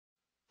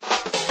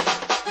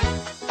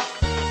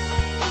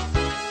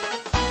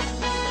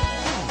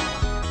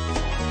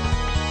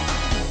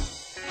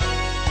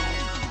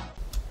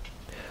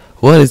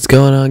What is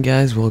going on,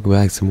 guys? Welcome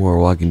back to more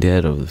Walking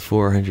Dead over the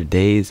 400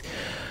 days.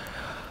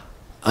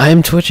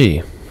 I'm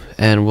Twitchy,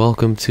 and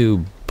welcome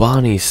to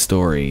Bonnie's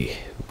story,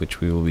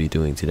 which we will be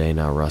doing today.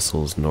 Not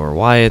Russell's, nor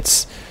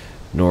Wyatt's,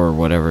 nor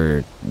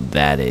whatever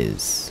that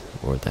is,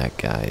 or that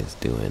guy is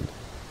doing.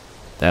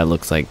 That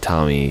looks like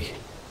Tommy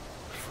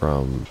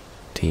from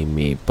Team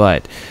Meat,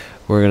 but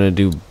we're gonna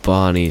do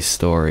Bonnie's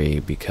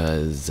story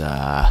because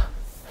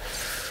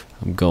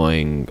I'm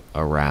going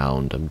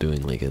around. I'm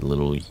doing like a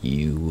little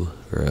U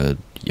or a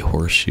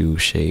horseshoe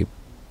shape,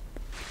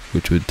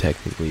 which would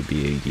technically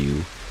be a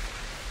U,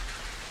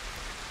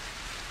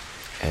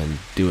 and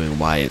doing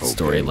Wyatt's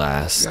story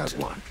last. Got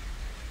one.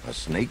 A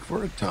snake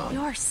for a tongue.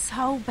 You're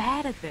so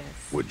bad at this.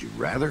 Would you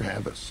rather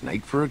have a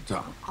snake for a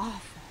tongue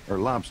Awful. or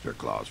lobster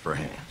claws for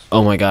hands?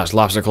 Oh my gosh,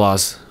 lobster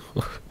claws.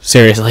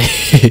 Seriously.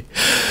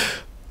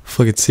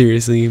 Fucking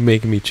seriously, you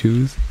making me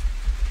choose?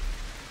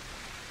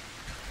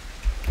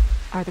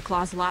 Are the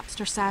claws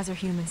lobster size or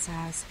human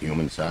size?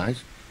 Human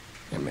size?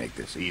 Can make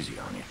this easy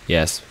on you.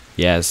 Yes,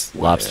 yes,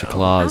 lobster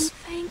Well, I'm claws.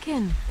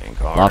 thinking Think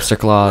hard. Lobster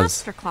claws.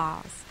 lobster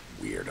claws.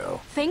 Weirdo.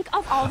 Think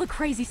of all the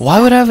crazy stuff.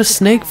 Why would I have a you could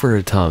snake have. for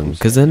a tongue?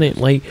 Because then it,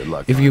 like, Good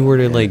luck if you were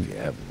to, finding like, one if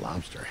you have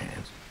lobster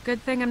hands.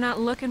 Good thing I'm not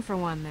looking for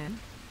one then.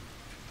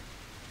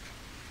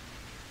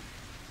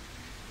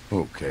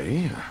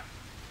 Okay.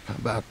 How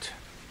about...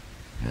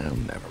 Well,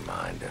 never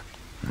mind.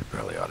 I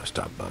probably ought to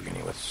stop bugging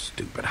you with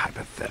stupid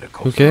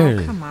hypotheticals. who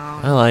cares? Oh, come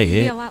on. I like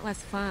It'd be it. a lot less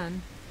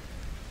fun.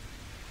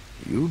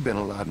 You've been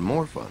a lot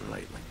more fun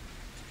lately.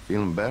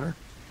 Feeling better?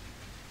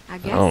 I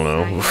guess don't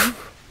know. I am.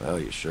 Well,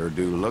 you sure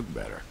do look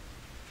better.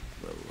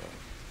 Though,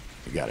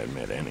 you gotta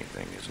admit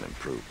anything is an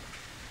improvement.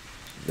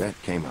 That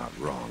came out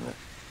wrong.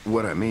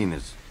 What I mean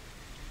is...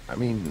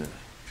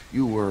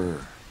 you were,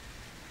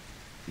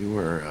 you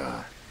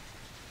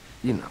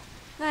know.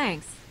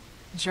 Thanks,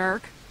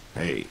 jerk.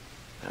 Hey,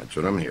 that's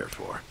what I'm here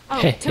for.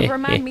 Oh, to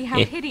remind me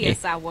how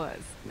hideous I was.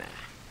 Nah.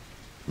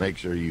 Make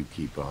sure you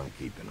keep on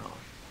keeping on.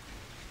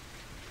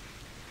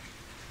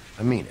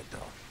 I mean it,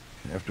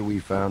 though. After we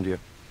found you,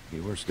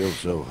 you were still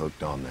so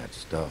hooked on that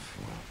stuff.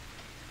 Well,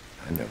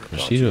 I never Is thought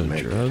she you'd doing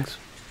make it. drugs?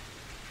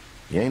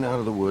 You ain't out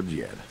of the woods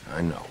yet,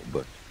 I know,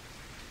 but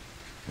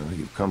well,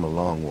 you've come a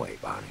long way,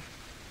 Bonnie.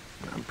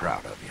 And I'm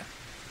proud of you.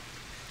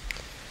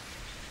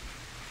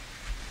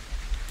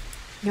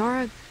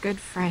 You're a good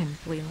friend,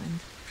 Leland.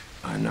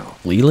 I know.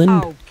 Leland?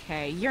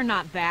 Okay, you're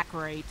not that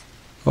great.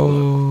 Oh.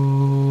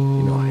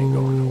 You know I ain't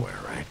going nowhere,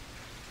 right?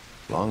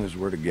 As long as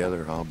we're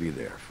together, I'll be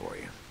there for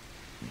you.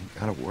 You ain't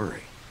gotta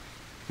worry.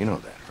 You know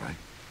that, right?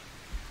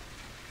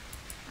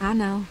 I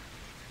know.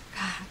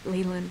 God,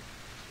 Leland,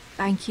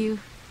 thank you.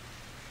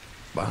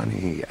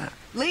 Bonnie,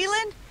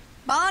 Leland?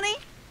 Bonnie?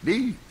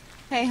 Dee.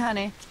 Hey,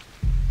 honey.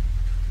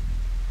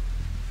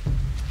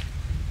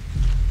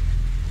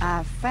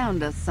 I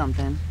found us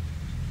something.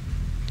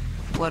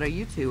 What are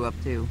you two up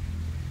to?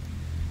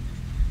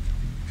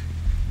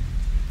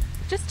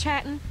 Just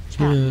chatting.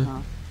 Chatting, Yeah.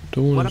 huh?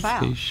 Don't What want to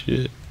about? say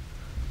shit.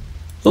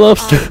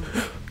 Lobster.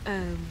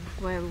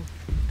 Well,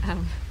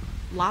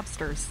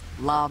 lobsters.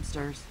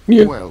 Lobsters.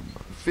 Yeah. Well,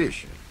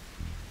 fishing.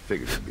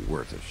 Figured it'd be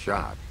worth a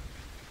shot.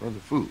 For the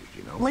food,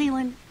 you know.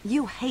 Leland,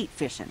 you hate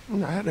fishing.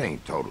 That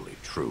ain't totally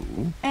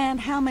true.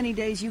 And how many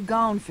days you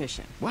gone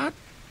fishing? What?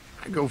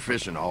 I go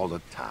fishing all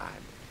the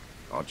time.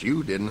 Thought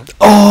you didn't.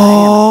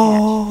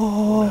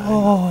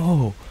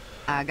 Oh.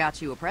 I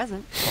got you a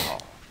present. Oh,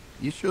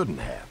 you shouldn't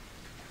have.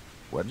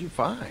 What'd you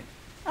find?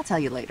 I'll tell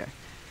you later.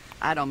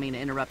 I don't mean to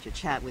interrupt your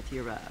chat with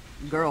your,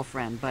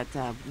 girlfriend, but,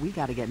 we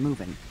gotta get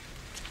moving.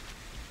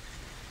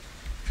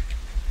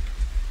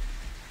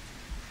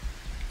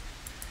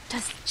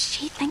 Does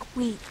she think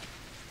we...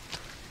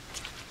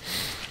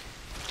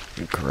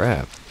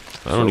 Crap.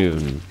 I don't So,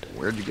 even...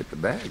 Where'd you get the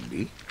bag,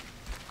 Dee?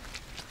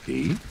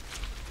 Dee?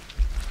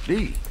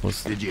 Dee,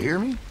 What's- did you hear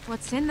me?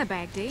 What's in the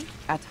bag, Dee?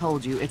 I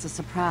told you, it's a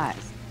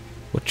surprise.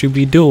 What you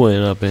be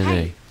doing up in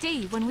Hey,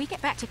 Dee, when we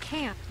get back to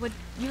camp, would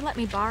you let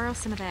me borrow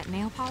some of that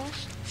nail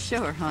polish?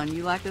 Sure, hon,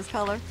 you like this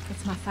color?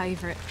 It's my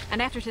favorite.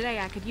 And after today,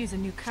 I could use a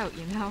new coat,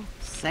 you know?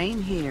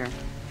 Same here.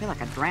 I feel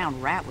like a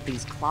drowned rat with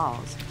these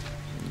claws.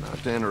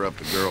 Not to interrupt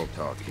the girl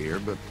talk here,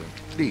 but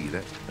Dee,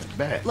 that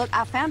bag. Look,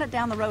 I found it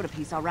down the road a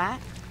piece, all right?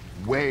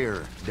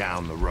 Where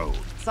down the road?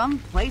 Some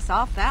place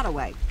off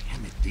that-a-way.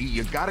 Damn it, Dee,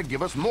 you gotta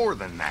give us more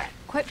than that.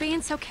 Quit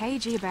being so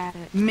cagey about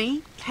it.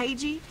 Me?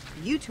 Cagey?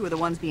 You two are the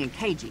ones being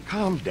cagey.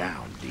 Calm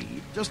down,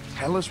 Dee. Just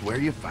tell us where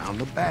you found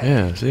the bag.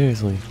 Yeah,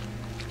 seriously.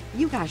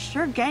 You guys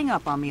sure gang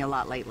up on me a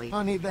lot lately.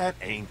 Honey, that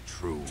ain't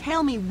true.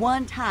 Tell me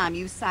one time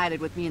you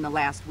sided with me in the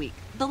last week.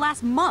 The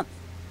last month.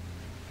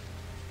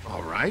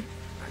 All right.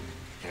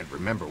 I can't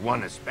remember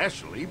one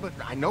especially, but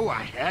I know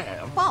I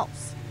have.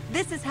 False.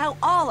 This is how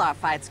all our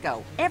fights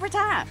go. Every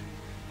time.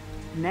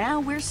 Now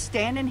we're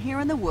standing here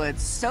in the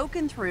woods,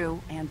 soaking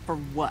through, and for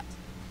what?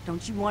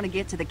 Don't you want to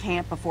get to the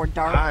camp before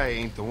dark? I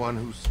ain't the one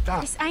who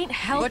stopped. This ain't But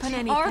helping you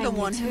anything. are the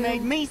one you who two.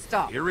 made me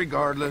stop.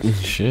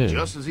 Irregardless, Shit.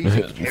 just as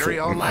easy to carry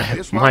on like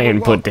this while My we're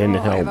input walking. didn't Oh,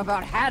 I've help.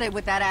 about had it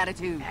with that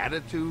attitude.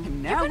 Attitude.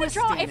 And now You're gonna we're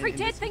draw standing every in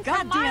dead this thing from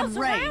goddamn miles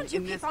rain around. You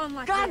in keep this on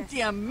like this.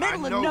 goddamn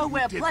middle I of know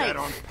nowhere you did place. that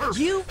on purpose.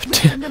 You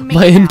listen to me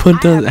My now.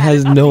 input I have had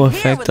has it up no to here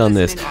effect with on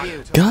this. listening to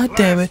you. God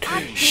damn it!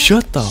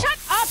 Shut the Shut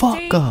up, fuck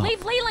Dee. up.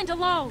 Leave Leland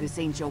alone. This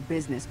ain't your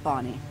business,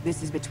 Bonnie.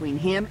 This is between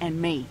him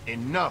and me.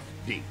 Enough,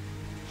 Dee.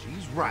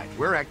 She's right.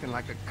 We're acting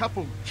like a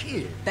couple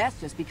kids. That's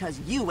just because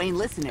you ain't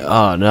listening.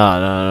 Oh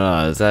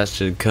no! That's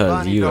just cause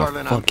Bonnie, you a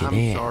darling, fucking I'm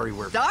ass. sorry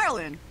we're...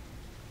 Darling,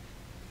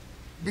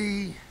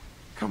 Dee,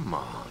 come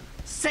on.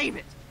 save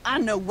it. I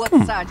know what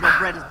Hmm. side your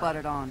bread is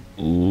buttered on.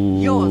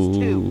 Ooh. Yours,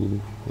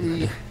 too.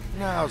 Dee,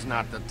 now's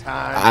not the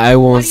time. I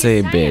won't What are you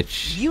say saying?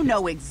 bitch. You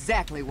know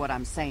exactly what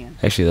I'm saying.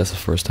 Actually, that's the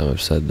first time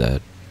I've said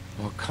that.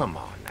 Well, come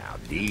on now,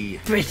 Dee.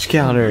 Bitch Reason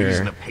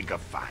counter. to pick a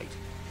fight.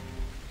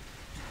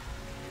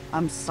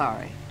 I'm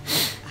sorry.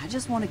 I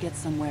just want to get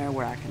somewhere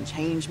where I can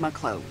change my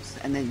clothes,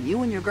 and then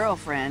you and your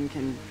girlfriend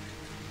can...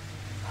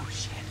 Oh,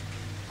 shit.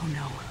 Oh,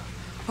 no.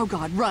 Oh,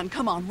 God, run.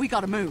 Come on. We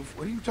gotta move.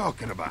 What are you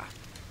talking about?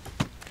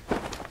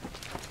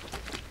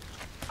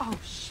 Oh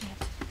shit.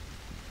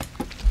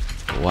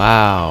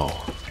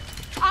 Wow.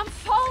 I'm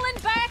falling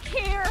back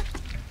here.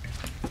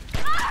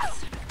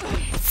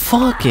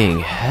 Fucking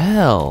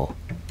hell.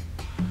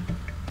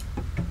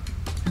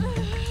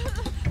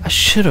 I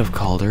should have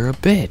called her a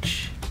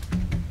bitch.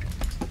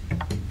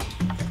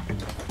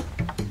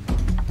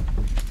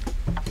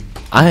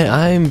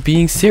 I'm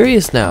being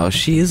serious now.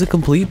 She is a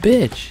complete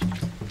bitch.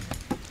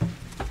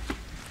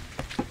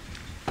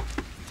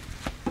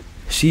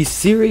 She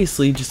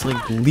seriously just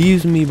like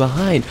leaves me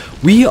behind.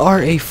 We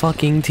are a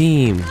fucking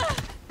team.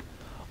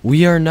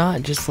 We are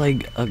not just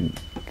like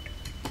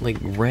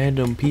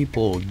random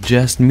people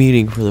just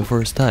meeting for the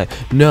first time.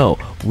 No,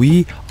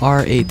 we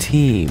are a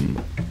team.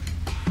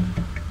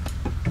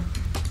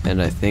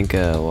 And I think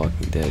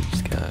Walking Dead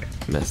just got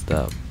messed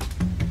up.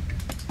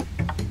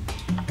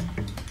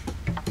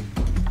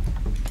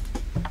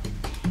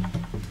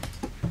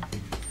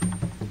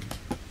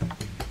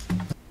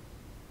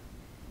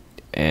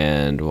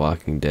 And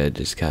Walking Dead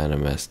just kind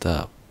of messed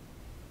up.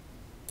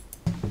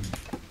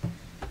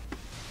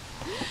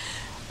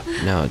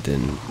 No, it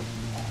didn't.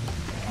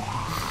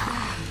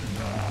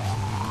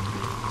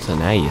 So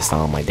now you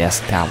saw my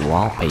desktop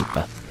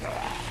wallpaper.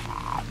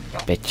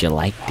 Bet you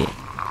liked it.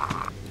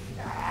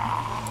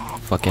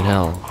 Fucking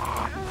hell.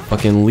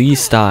 Fucking Lee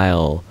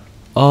style.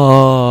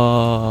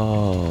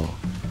 Oh.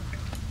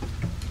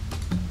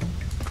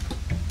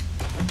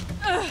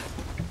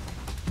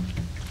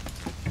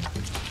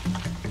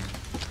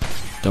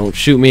 Don't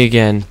shoot me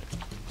again.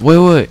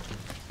 Wait.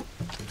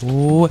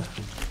 What?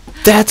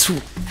 That's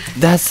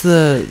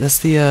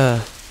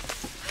the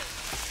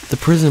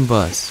prison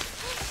bus.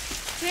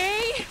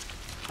 Dee?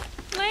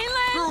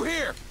 Leland? Through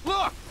here!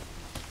 Look!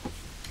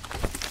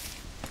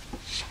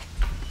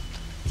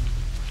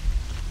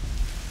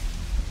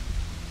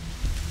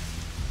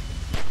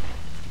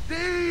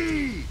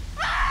 Dee!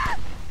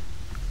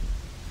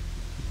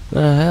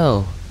 The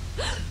hell?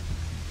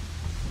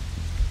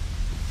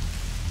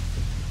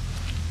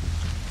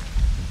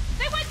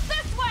 They went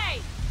this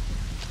way.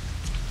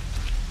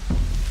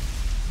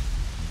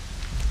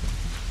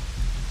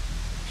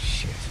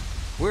 Shit.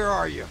 Where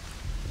are you?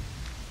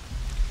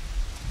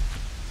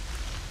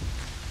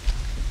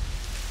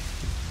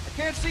 I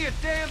can't see a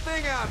damn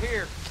thing out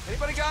here.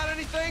 Anybody got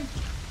anything?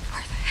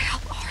 Where the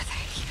hell are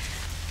they?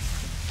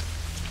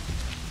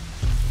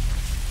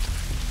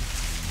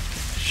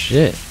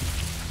 Shit.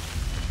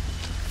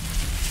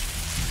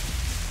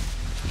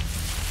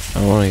 I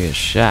don't want to get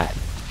shot.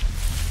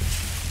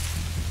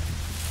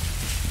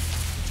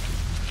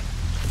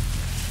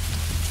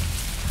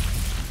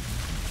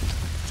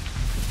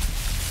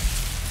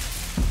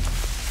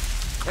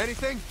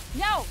 Anything?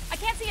 No, I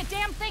can't see a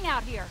damn thing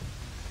out here.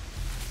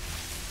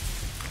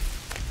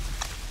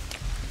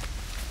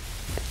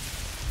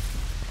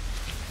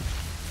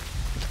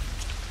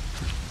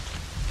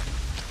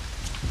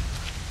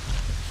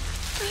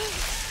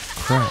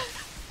 Crap.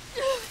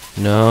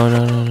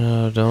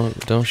 No,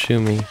 don't shoot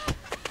me.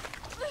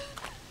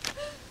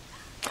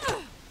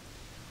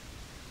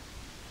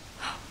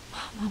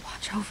 Mama,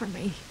 watch over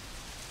me.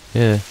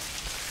 Yeah.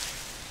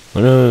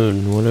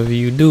 Whatever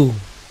you do,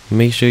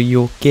 make sure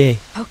you're okay.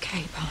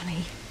 Okay,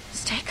 Bonnie.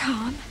 Stay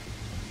calm.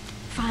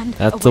 Find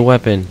That's a the way.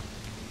 weapon.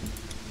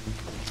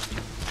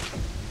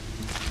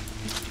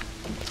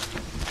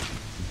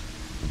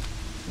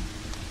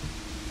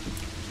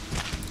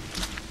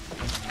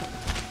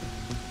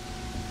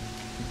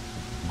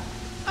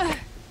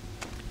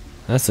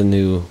 That's a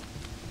new.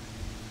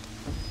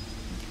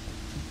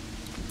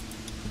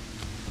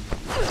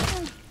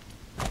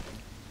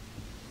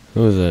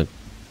 Who is it?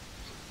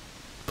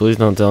 Please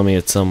don't tell me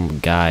it's some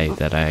guy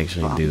that I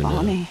actually do know.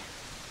 Bonnie.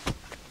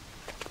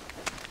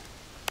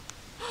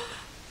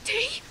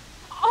 Dee!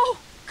 Oh,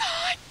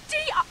 God!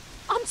 Dee!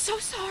 I'm so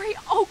sorry.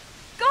 Oh,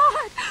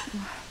 God!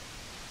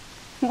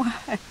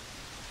 Why?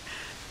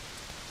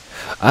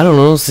 I don't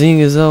know,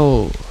 seeing as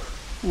though...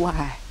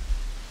 Why?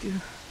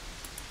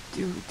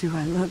 Do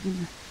I love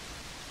him?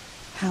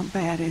 How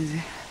bad is it?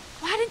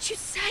 Why didn't you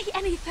say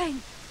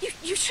anything?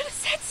 You should have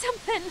said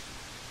something.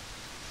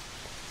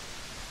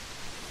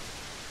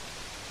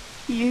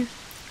 You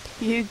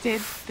did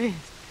this.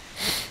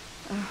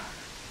 Oh,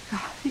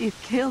 God, you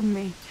killed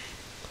me.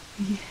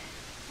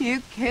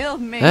 You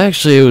killed me.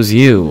 Actually, it was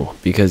you,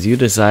 because you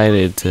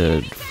decided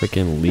to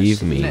freaking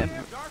leave me.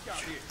 Never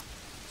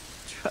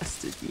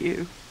trusted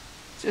you.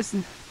 Just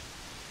a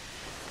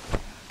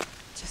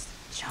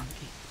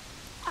junkie.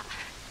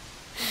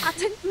 I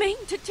didn't mean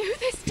to do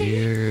this to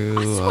you. You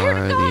I swear to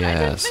are God, the I didn't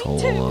mean asshole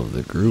to. of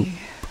the group.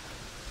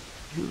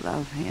 You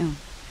love him.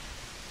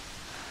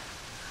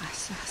 I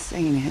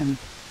seen him.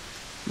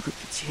 Look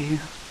at you.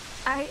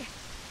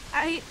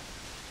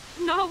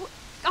 No,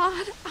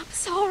 God, I'm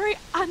sorry.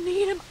 I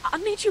need him. I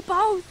need you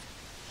both.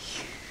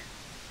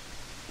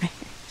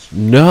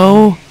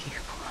 No.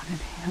 You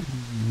wanted him.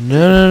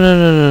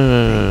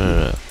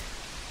 No.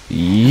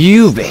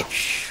 You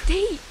bitch.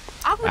 Dee,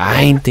 I would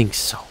I ain't think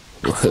so.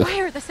 I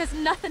swear this has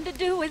nothing to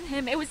do with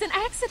him. It was an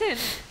accident.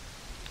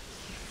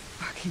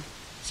 Fucking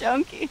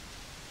junkie.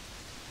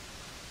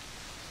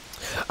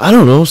 I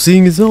don't know,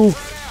 seeing as though...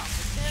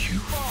 You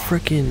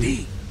freaking...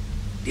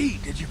 Dee,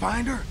 did you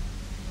find her?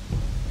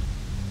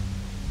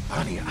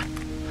 Bonnie, I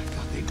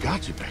thought they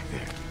got you back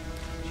there.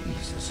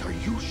 Jesus, are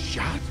you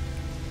shot?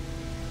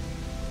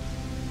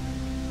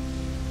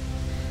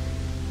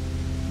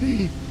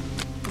 Dee,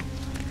 oh,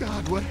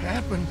 God, what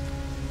happened?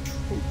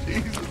 Oh,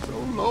 Jesus,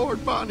 oh,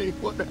 Lord, Bonnie,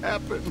 what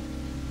happened?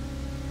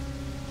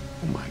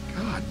 Oh, my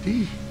God,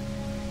 Dee.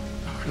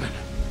 Darling,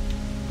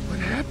 what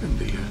happened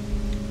to you?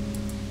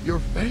 Your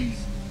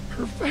face,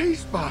 her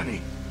face,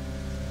 Bonnie.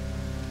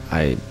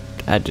 I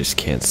just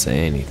can't say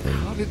anything.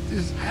 How did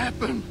this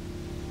happen?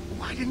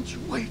 Why didn't you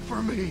wait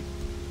for me?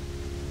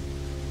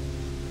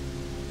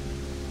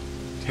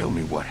 Tell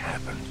me what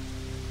happened.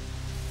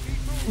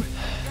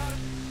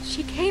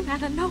 She came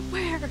out of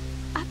nowhere.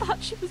 I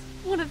thought she was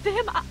one of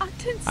them. I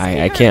didn't see I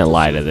her can't until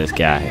lie she to was this right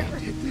guy. there.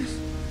 Did this?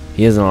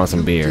 He has an awesome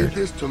You beard. did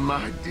this to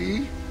my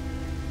Dee?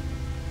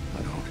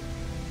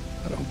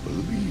 I don't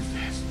believe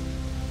this.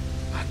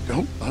 I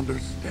don't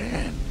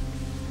understand.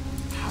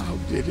 How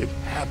did it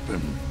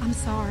happen? I'm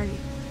sorry.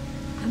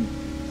 I'm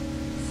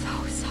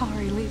so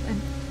sorry,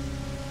 Leland.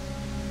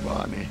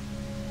 Bonnie,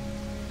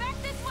 Back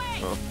this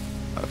way. oh,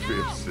 I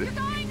feel sick.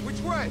 Which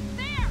way?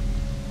 There.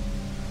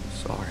 I'm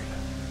sorry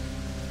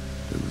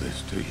to do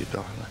this to you,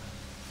 darling.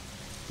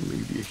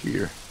 Leave you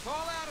here Call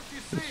out if you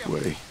see this him.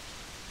 way.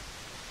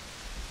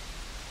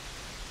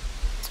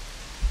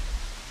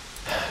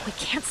 We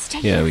can't stay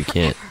Yeah, here we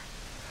can't. forever.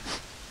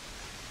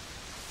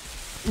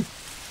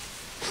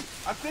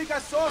 I think I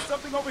saw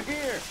something over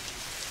here.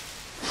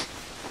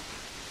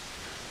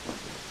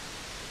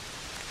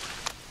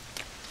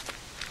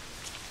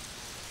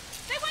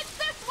 They went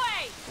this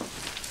way.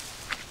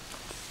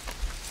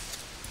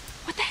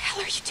 What the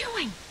hell are you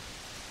doing?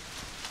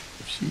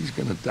 If she's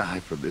gonna die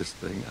for this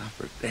thing, I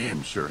for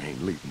damn sure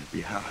ain't leaving it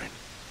behind.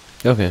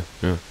 Okay,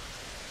 yeah.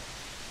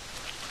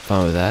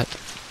 Fine with that.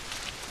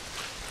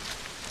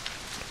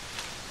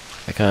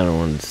 I kind of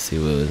wanted to see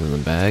what was in the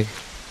bag.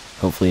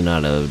 Hopefully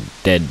not a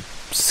dead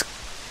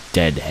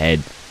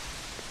head.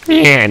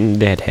 Yeah,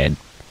 dead head.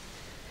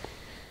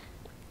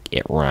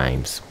 It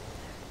rhymes.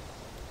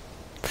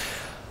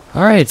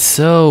 Alright,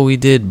 so we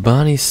did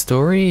Bonnie's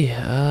story.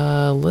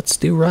 Let's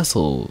do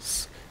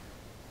Russell's.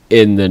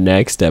 In the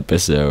next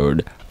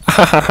episode.